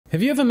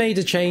Have you ever made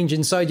a change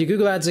inside your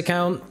Google Ads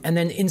account and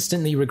then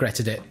instantly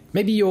regretted it?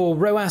 Maybe your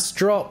ROAS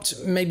dropped,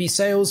 maybe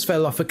sales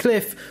fell off a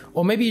cliff,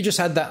 or maybe you just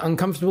had that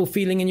uncomfortable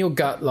feeling in your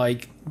gut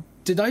like,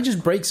 did I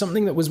just break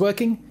something that was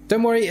working?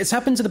 Don't worry, it's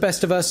happened to the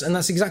best of us, and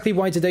that's exactly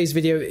why today's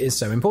video is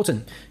so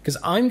important, because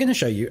I'm going to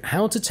show you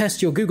how to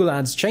test your Google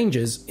Ads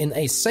changes in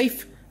a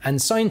safe and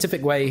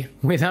scientific way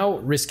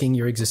without risking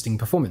your existing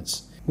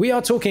performance. We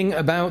are talking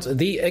about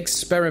the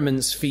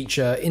experiments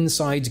feature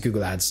inside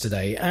Google Ads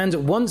today,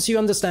 and once you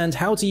understand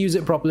how to use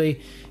it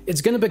properly, it's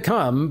going to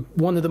become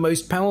one of the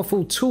most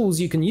powerful tools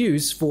you can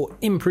use for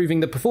improving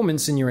the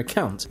performance in your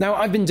account. Now,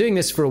 I've been doing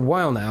this for a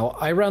while now.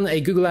 I run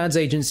a Google Ads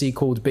agency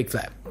called Big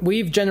Flip.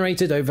 We've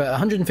generated over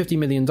 $150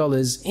 million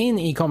in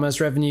e-commerce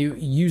revenue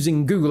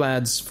using Google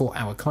Ads for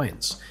our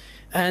clients.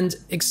 And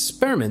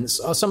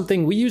experiments are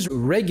something we use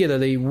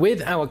regularly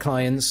with our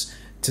clients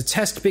to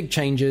test big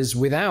changes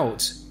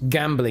without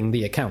gambling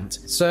the account.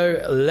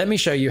 So let me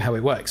show you how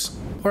it works.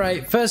 All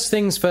right, first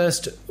things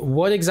first,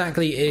 what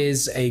exactly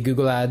is a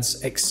Google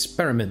Ads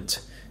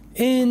experiment?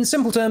 In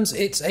simple terms,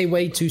 it's a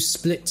way to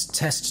split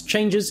test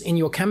changes in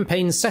your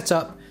campaign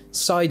setup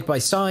side by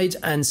side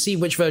and see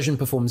which version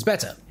performs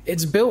better.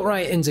 It's built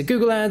right into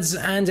Google Ads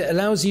and it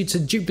allows you to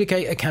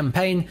duplicate a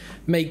campaign,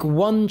 make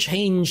one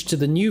change to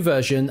the new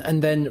version,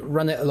 and then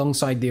run it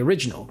alongside the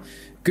original.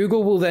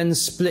 Google will then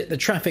split the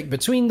traffic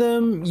between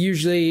them,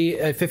 usually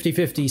a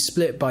 50-50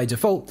 split by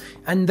default,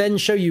 and then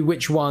show you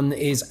which one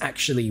is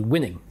actually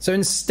winning. So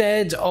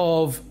instead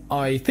of,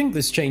 I think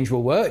this change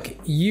will work,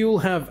 you'll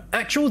have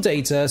actual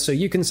data so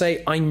you can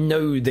say, I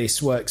know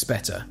this works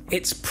better.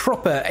 It's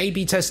proper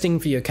A/B testing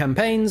for your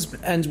campaigns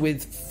and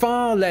with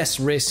far less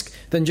risk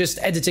than just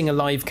editing a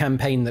live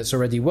campaign that's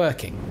already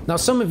working. Now,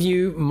 some of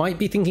you might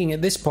be thinking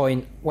at this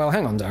point, well,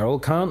 hang on,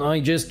 Daryl, can't I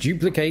just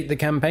duplicate the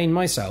campaign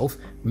myself,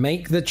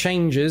 make the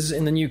changes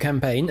in the new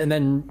campaign, and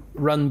then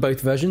run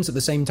both versions at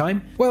the same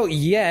time? Well,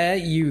 yeah,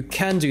 you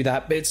can do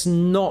that, but it's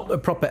not a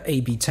proper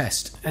A/B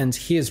test, and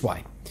here's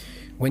why.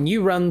 When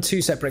you run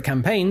two separate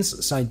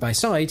campaigns side by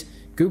side,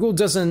 Google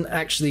doesn't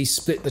actually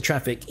split the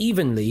traffic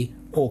evenly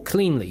or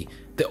cleanly.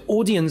 The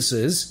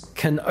audiences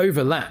can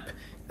overlap,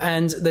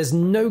 and there's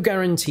no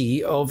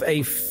guarantee of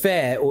a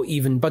fair or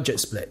even budget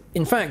split.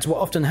 In fact,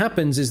 what often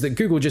happens is that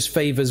Google just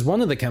favors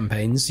one of the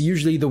campaigns,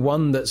 usually the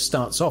one that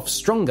starts off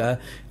stronger,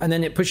 and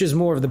then it pushes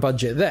more of the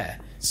budget there.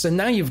 So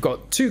now you've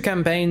got two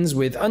campaigns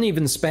with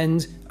uneven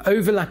spend,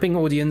 overlapping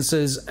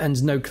audiences,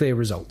 and no clear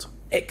result.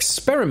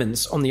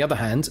 Experiments, on the other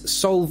hand,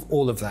 solve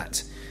all of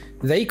that.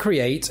 They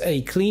create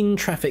a clean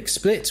traffic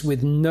split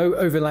with no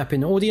overlap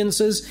in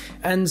audiences,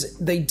 and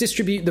they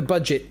distribute the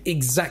budget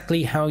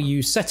exactly how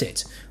you set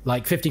it,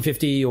 like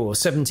 50-50 or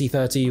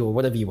 70-30 or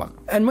whatever you want.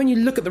 And when you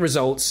look at the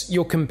results,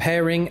 you're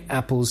comparing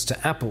apples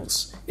to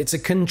apples. It's a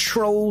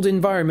controlled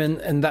environment,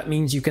 and that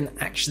means you can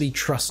actually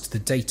trust the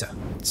data.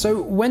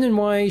 So when and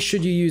why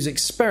should you use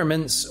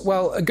experiments?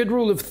 Well, a good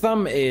rule of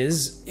thumb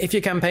is, if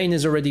your campaign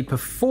is already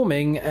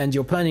performing and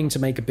you're planning to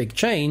make a big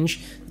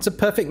change, it's a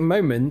perfect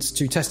moment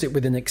to test it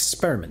with an experiment.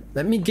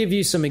 Let me give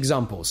you some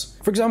examples.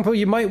 For example,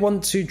 you might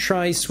want to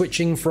try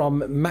switching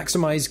from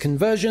maximize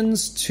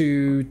conversions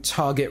to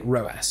target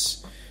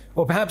ROAS.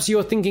 Or perhaps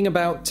you're thinking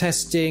about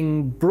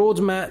testing broad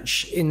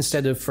match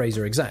instead of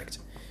Fraser Exact.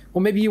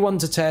 Or maybe you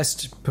want to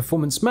test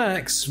performance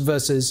max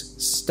versus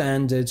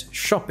standard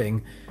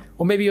shopping.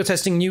 Or maybe you're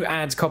testing new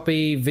ad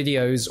copy,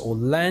 videos, or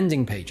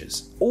landing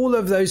pages. All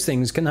of those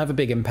things can have a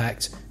big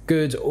impact,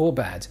 good or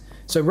bad.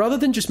 So rather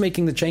than just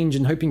making the change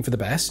and hoping for the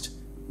best,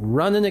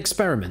 run an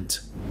experiment.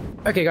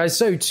 Okay guys,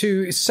 so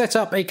to set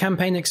up a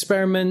campaign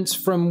experiment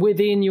from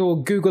within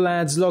your Google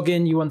Ads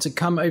login, you want to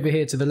come over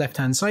here to the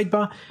left-hand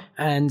sidebar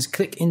and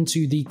click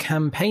into the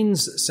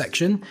campaigns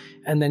section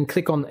and then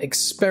click on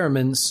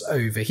experiments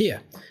over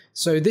here.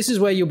 So this is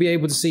where you'll be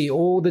able to see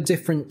all the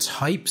different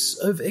types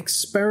of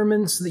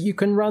experiments that you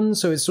can run.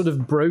 So it's sort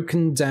of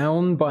broken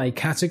down by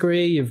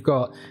category. You've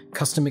got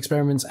custom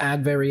experiments,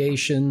 ad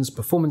variations,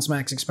 performance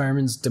max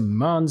experiments,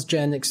 demand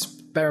gen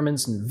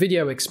experiments, and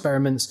video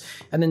experiments.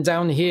 And then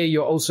down here,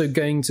 you're also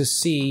going to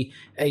see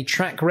a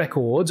track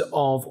record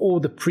of all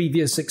the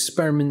previous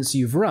experiments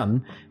you've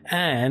run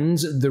and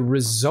the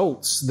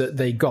results that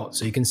they got.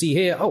 So you can see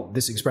here, oh,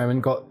 this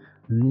experiment got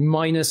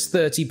minus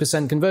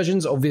 30%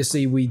 conversions.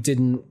 Obviously, we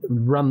didn't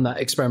run that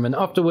experiment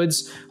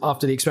afterwards.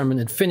 After the experiment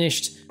had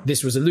finished,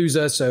 this was a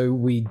loser, so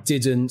we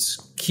didn't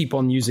keep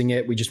on using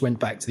it. We just went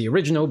back to the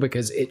original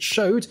because it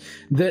showed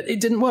that it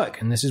didn't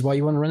work. And this is why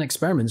you want to run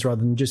experiments rather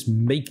than just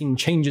making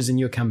changes in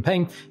your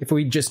campaign. If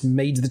we just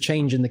made the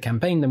change in the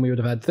campaign, then we would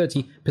have had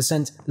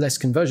 30% less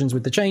conversions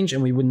with the change,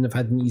 and we wouldn't have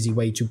had an easy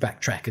way to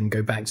backtrack and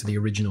go back to the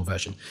original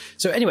version.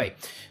 So anyway,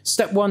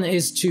 step one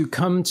is to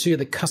come to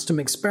the custom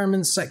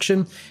experiments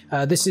section.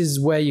 This is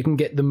where you can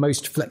get the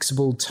most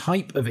flexible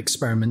type of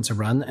experiment to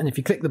run. And if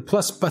you click the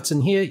plus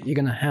button here, you're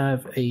going to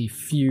have a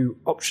few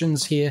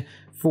options here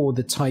for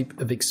the type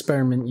of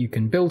experiment you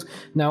can build.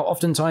 Now,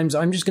 oftentimes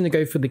I'm just going to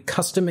go for the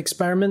custom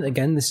experiment.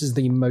 Again, this is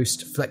the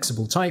most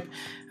flexible type.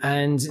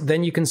 And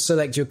then you can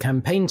select your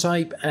campaign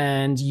type,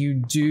 and you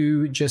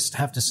do just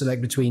have to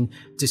select between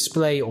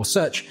display or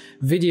search.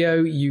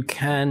 Video, you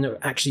can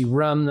actually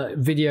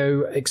run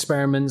video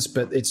experiments,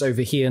 but it's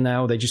over here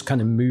now. They just kind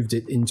of moved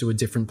it into a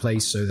different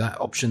place, so that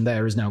option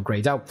there is now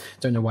grayed out.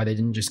 Don't know why they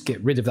didn't just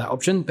get rid of that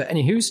option, but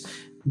anywho's,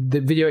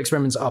 the video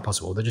experiments are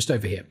possible. They're just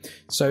over here.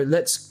 So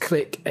let's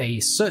click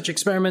a search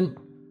experiment,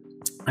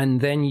 and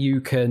then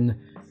you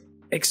can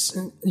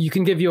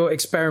give your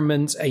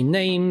experiment a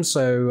name.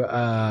 So,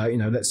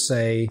 let's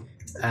say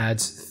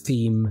add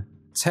theme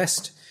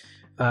test.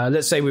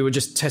 Let's say we were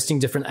just testing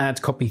different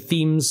ad copy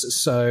themes.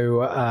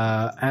 So,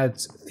 add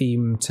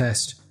theme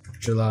test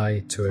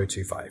July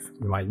 2025.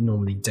 We might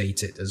normally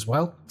date it as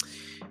well.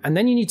 And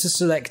then you need to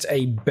select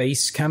a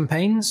base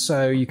campaign.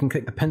 So you can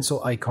click the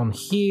pencil icon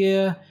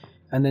here,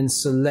 and then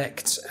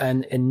select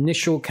an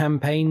initial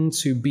campaign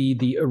to be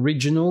the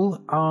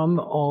original arm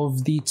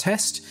of the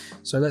test.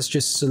 So let's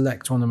just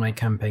select one of my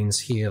campaigns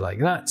here like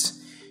that.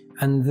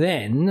 And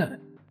then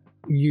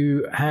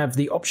you have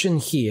the option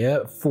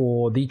here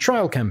for the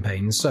trial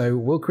campaign. So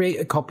we'll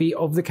create a copy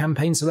of the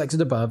campaign selected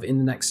above in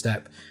the next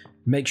step.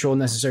 Make sure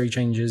necessary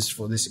changes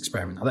for this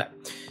experiment are there.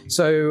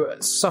 So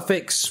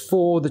suffix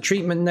for the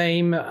treatment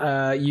name,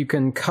 you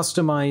can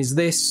customize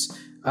this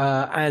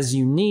as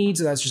you need.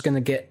 That's just going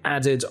to get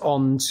added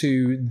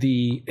onto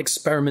the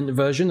experiment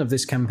version of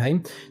this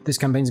campaign. This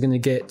campaign is going to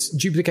get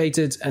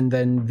duplicated, and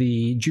then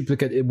the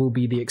duplicate, it will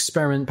be the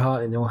experiment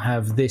part, and it'll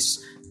have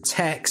this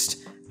text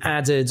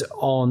added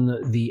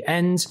on the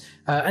end.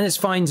 And it's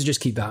fine to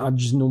just keep that. I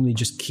just normally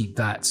just keep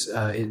that.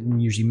 It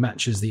usually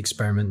matches the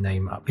experiment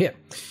name up here.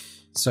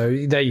 So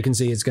there you can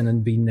see it's going to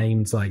be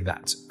named like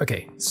that.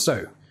 Okay,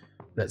 so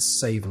let's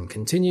save and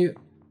continue.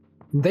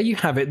 There you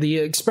have it. The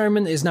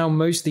experiment is now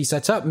mostly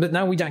set up, but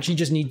now we actually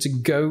just need to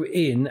go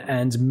in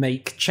and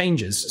make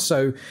changes.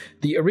 So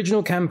the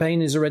original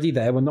campaign is already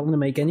there. We're not going to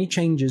make any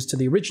changes to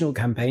the original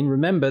campaign.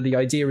 Remember, the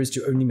idea is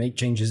to only make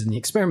changes in the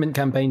experiment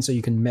campaign so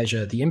you can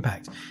measure the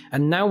impact.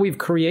 And now we've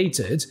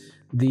created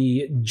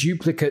the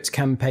duplicate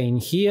campaign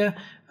here.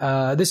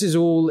 This is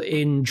all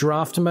in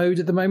draft mode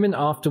at the moment.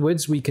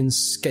 Afterwards, we can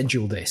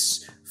schedule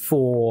this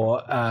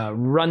for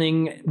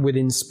running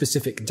within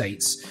specific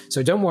dates.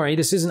 So don't worry,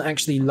 this isn't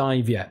actually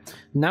live yet.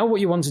 Now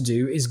what you want to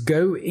do is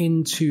go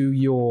into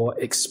your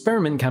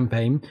experiment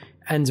campaign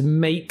and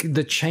make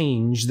the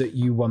change that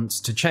you want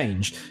to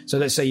change. So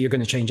let's say you're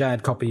going to change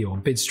ad copy or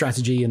bid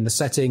strategy in the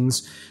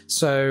settings.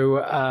 So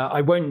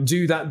I won't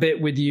do that bit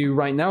with you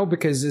right now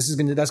because that's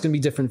going to be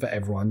different for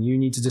everyone. You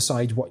need to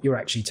decide what you're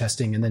actually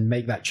testing and then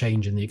make that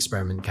change in the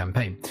experiment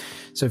campaign.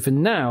 So for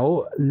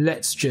now,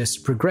 let's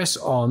just progress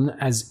on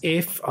as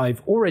if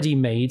I've already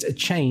made a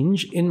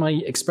change in my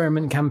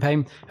experiment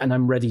campaign and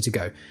I'm ready to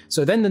go.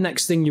 So then the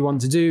next thing you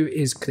want to do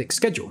is click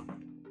schedule.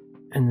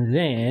 And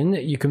then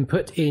you can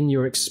put in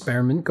your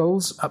experiment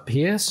goals up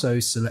here.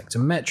 So select a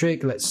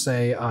metric. Let's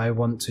say I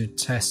want to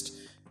test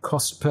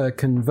cost per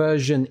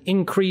conversion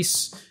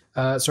increase.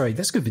 Let's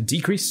go for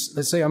decrease.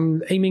 Let's say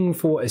I'm aiming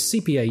for a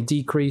CPA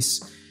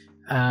decrease.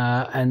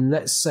 And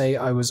let's say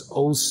I was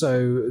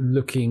also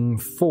looking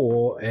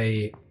for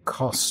a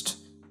cost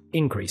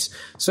increase.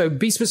 So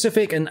be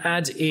specific and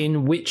add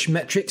in which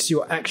metrics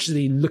you're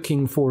actually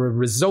looking for a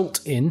result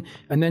in,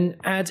 and then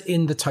add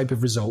in the type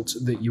of result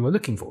that you are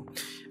looking for.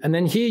 And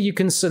then here you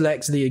can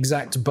select the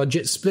exact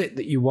budget split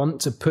that you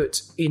want to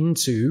put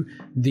into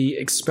the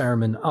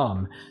experiment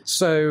arm.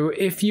 So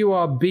if you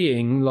are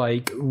being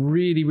like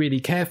really,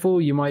 really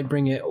careful, you might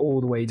bring it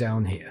all the way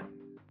down here.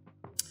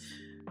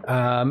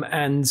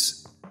 And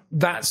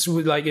that's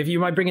like, if you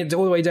might bring it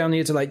all the way down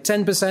here to like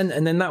 10%,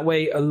 and then that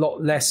way a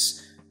lot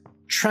less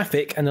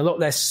traffic and a lot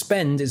less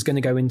spend is going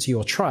to go into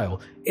your trial.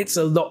 It's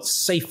a lot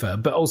safer,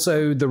 but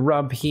also the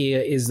rub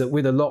here is that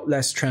with a lot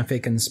less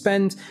traffic and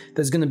spend,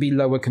 there's going to be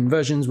lower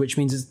conversions, which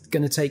means it's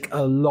going to take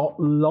a lot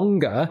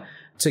longer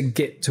to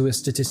get to a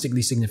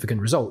statistically significant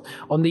result.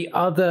 On the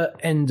other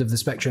end of the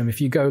spectrum,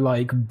 if you go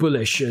like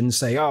bullish and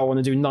say, oh, I want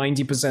to do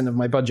 90% of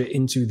my budget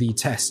into the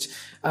test,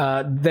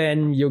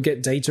 then you'll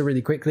get data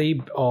really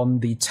quickly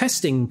on the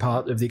testing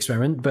part of the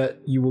experiment, but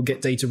you will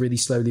get data really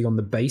slowly on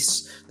the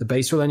base. The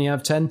base will only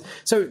have 10.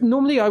 So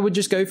normally I would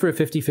just go for a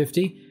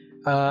 50-50.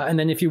 And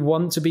then if you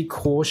want to be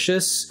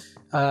cautious,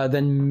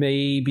 then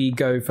maybe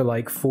go for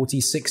like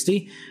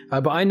 40-60.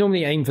 But I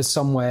normally aim for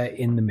somewhere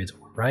in the middle,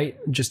 right?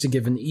 Just to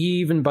give an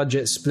even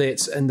budget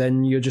split, and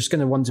then you're just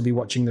going to want to be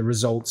watching the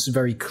results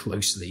very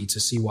closely to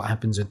see what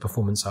happens with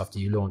performance after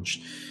you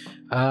launch.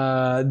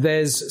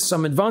 There's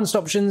some advanced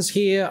options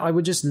here. I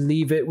would just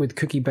leave it with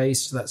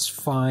cookie-based. That's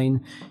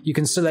fine. You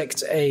can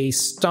select a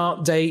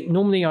start date.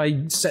 Normally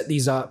I set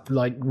these up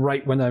like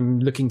right when I'm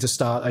looking to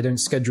start. I don't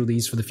schedule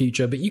these for the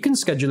future, but you can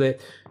schedule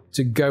it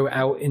to go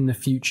out in the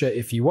future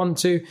if you want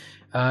to.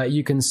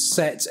 You can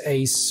set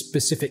a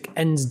specific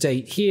end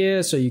date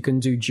here, so you can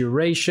do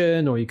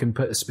duration or you can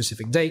put a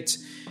specific date.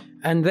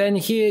 And then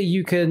here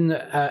you can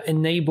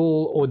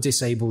enable or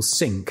disable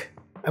sync.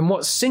 And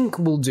what sync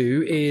will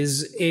do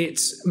is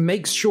it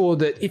makes sure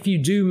that if you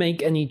do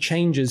make any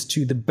changes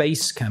to the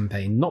base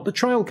campaign, not the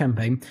trial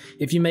campaign,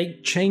 if you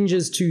make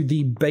changes to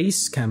the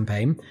base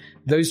campaign,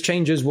 those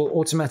changes will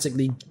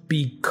automatically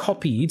be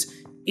copied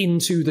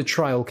into the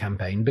trial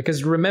campaign.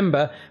 Because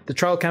remember, the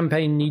trial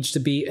campaign needs to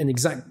be an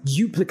exact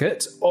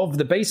duplicate of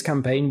the base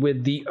campaign,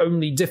 with the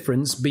only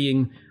difference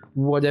being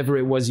whatever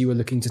it was you were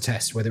looking to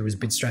test, whether it was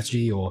bid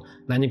strategy or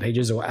landing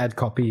pages or ad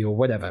copy or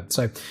whatever.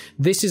 So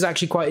this is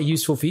actually quite a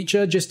useful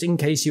feature, just in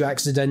case you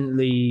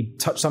accidentally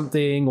touch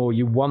something, or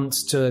you want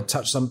to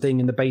touch something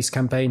in the base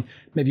campaign.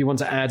 Maybe you want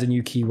to add a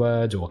new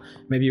keyword, or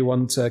maybe you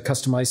want to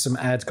customize some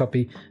ad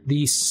copy.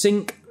 The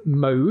sync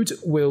mode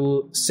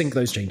will sync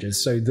those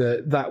changes, so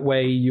that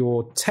way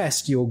your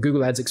test, your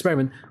Google Ads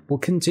experiment, will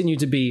continue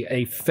to be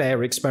a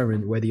fair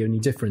experiment where the only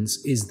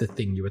difference is the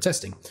thing you were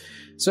testing.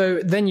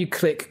 So then you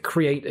click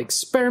create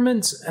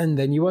experiment, and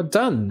then you are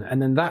done. And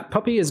then that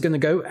puppy is going to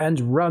go and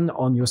run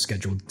on your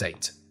scheduled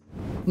date.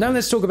 Now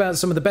let's talk about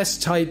some of the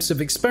best types of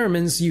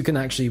experiments you can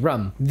actually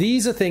run.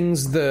 These are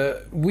things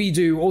that we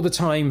do all the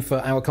time for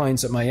our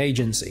clients at my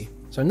agency.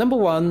 So number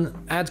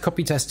one, ad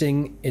copy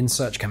testing in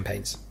search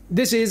campaigns.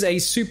 This is a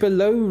super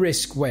low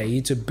risk way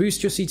to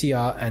boost your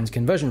CTR and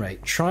conversion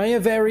rate. Try a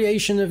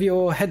variation of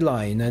your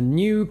headline, a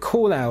new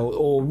call out,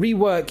 or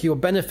rework your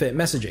benefit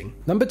messaging.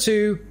 Number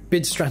two,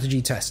 bid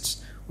strategy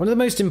tests. One of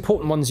the most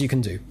important ones you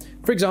can do.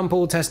 For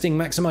example, testing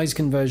maximize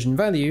conversion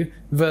value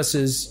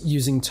versus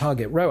using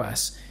target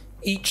ROAS.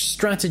 Each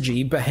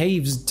strategy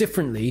behaves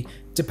differently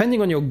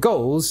depending on your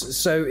goals,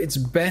 so it's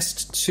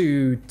best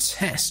to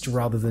test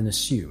rather than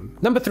assume.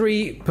 Number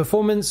three,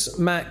 performance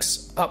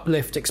max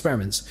uplift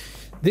experiments.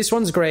 This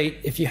one's great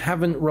if you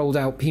haven't rolled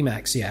out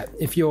PMax yet.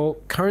 If you're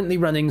currently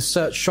running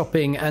search,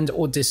 shopping, and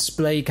or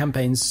display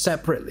campaigns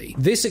separately,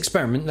 this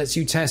experiment lets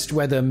you test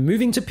whether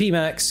moving to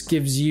PMax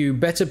gives you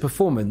better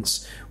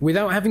performance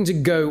without having to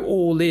go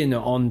all in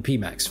on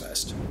PMax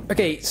first.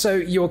 Okay, so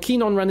you're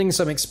keen on running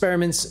some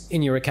experiments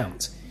in your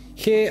account.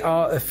 Here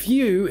are a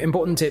few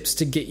important tips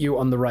to get you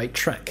on the right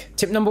track.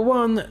 Tip number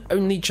one,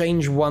 only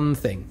change one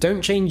thing.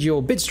 Don't change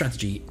your bid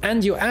strategy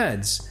and your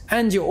ads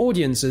and your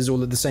audiences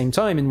all at the same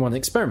time in one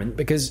experiment,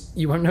 because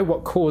you won't know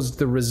what caused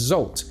the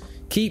result.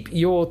 Keep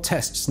your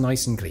tests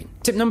nice and clean.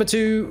 Tip number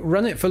two,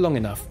 run it for long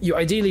enough. You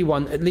ideally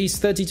want at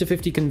least 30 to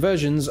 50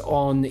 conversions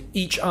on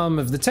each arm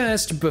of the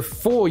test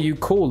before you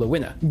call a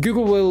winner.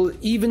 Google will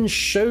even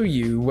show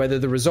you whether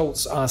the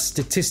results are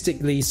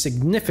statistically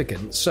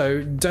significant,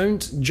 so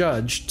don't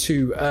judge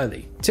too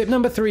early. Tip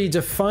number three,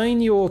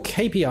 define your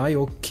KPI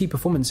or key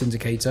performance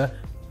indicator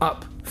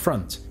up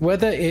front.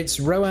 Whether it's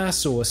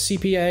ROAS or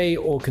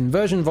CPA or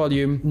conversion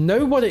volume,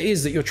 know what it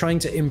is that you're trying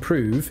to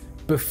improve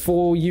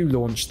before you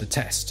launch the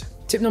test.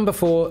 Tip number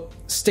four,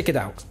 stick it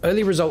out.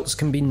 Early results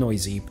can be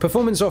noisy.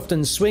 Performance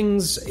often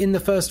swings in the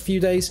first few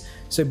days,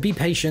 so be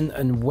patient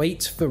and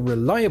wait for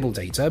reliable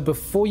data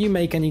before you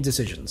make any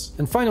decisions.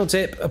 And final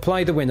tip,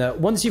 apply the winner.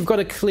 Once you've got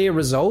a clear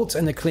result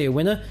and a clear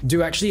winner,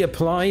 do actually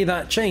apply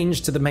that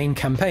change to the main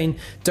campaign.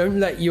 Don't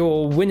let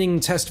your winning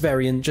test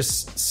variant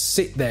just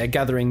sit there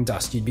gathering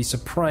dust. You'd be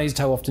surprised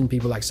how often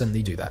people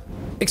accidentally do that.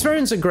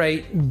 Experiments are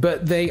great,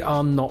 but they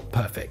are not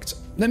perfect.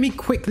 Let me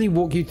quickly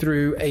walk you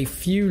through a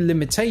few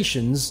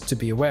limitations to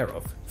be aware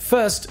of.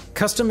 First,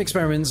 custom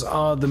experiments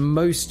are the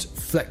most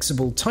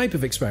flexible type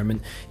of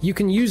experiment. You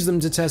can use them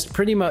to test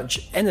pretty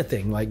much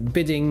anything, like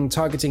bidding,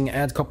 targeting,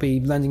 ad copy,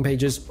 landing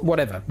pages,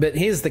 whatever. But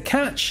here's the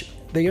catch.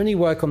 They only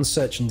work on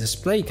search and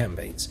display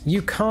campaigns.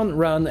 You can't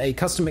run a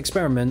custom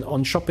experiment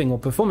on shopping or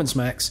performance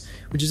max,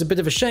 which is a bit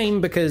of a shame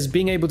because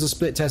being able to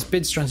split test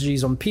bid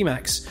strategies on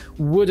PMax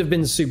would have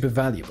been super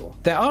valuable.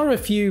 There are a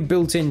few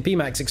built-in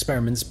PMax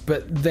experiments,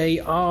 but they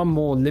are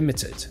more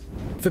limited.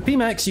 For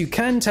PMax, you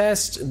can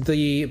test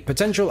the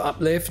potential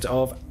uplift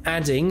of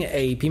adding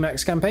a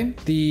PMax campaign,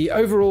 the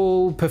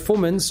overall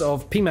performance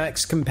of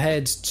PMax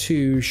compared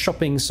to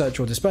shopping, search,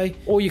 or display,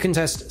 or you can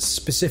test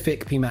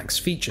specific PMax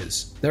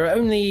features. There are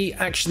only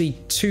actually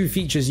two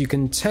features you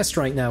can test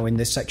right now in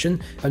this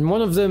section, and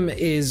one of them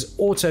is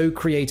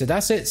auto-created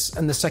assets,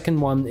 and the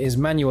second one is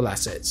manual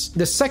assets.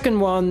 The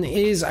second one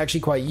is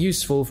actually quite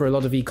useful for a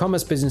lot of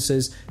e-commerce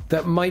businesses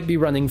that might be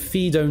running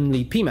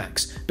feed-only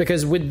PMax,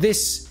 because with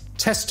this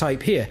test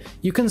type here,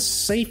 you can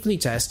safely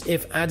test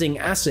if adding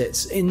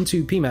assets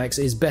into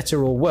PMax is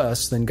better or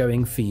worse than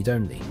going feed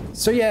only.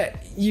 So yeah,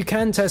 you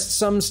can test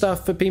some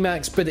stuff for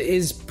PMax, but it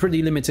is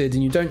pretty limited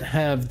and you don't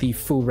have the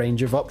full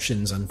range of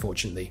options,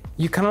 unfortunately.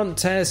 You can't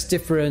test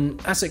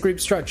different asset group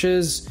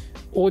structures,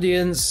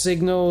 audience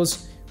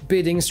signals,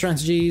 bidding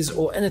strategies,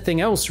 or anything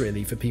else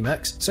really for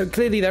PMax. So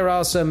clearly there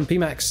are some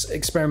PMax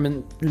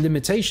experiment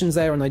limitations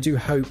there, and I do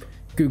hope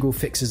Google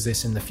fixes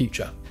this in the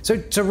future. So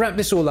to wrap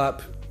this all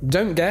up,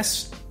 don't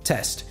guess,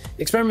 test.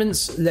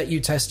 Experiments let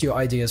you test your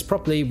ideas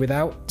properly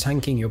without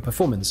tanking your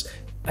performance.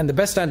 And the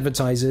best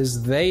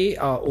advertisers, they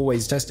are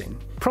always testing.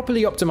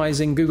 Properly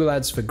optimizing Google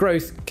Ads for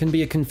growth can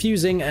be a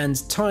confusing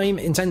and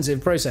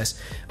time-intensive process.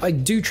 I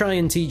do try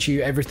and teach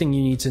you everything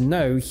you need to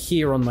know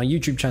here on my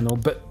YouTube channel,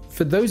 but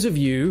for those of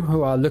you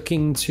who are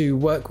looking to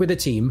work with a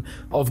team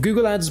of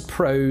Google Ads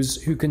pros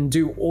who can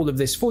do all of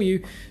this for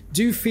you,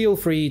 do feel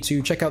free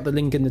to check out the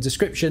link in the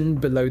description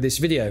below this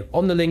video.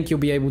 On the link, you'll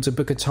be able to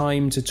book a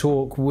time to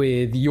talk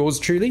with yours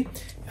truly,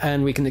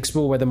 and we can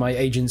explore whether my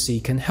agency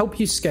can help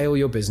you scale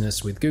your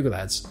business with Google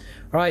Ads. All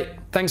right,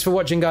 thanks for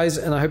watching, guys,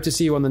 and I hope to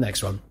see you on the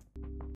next one.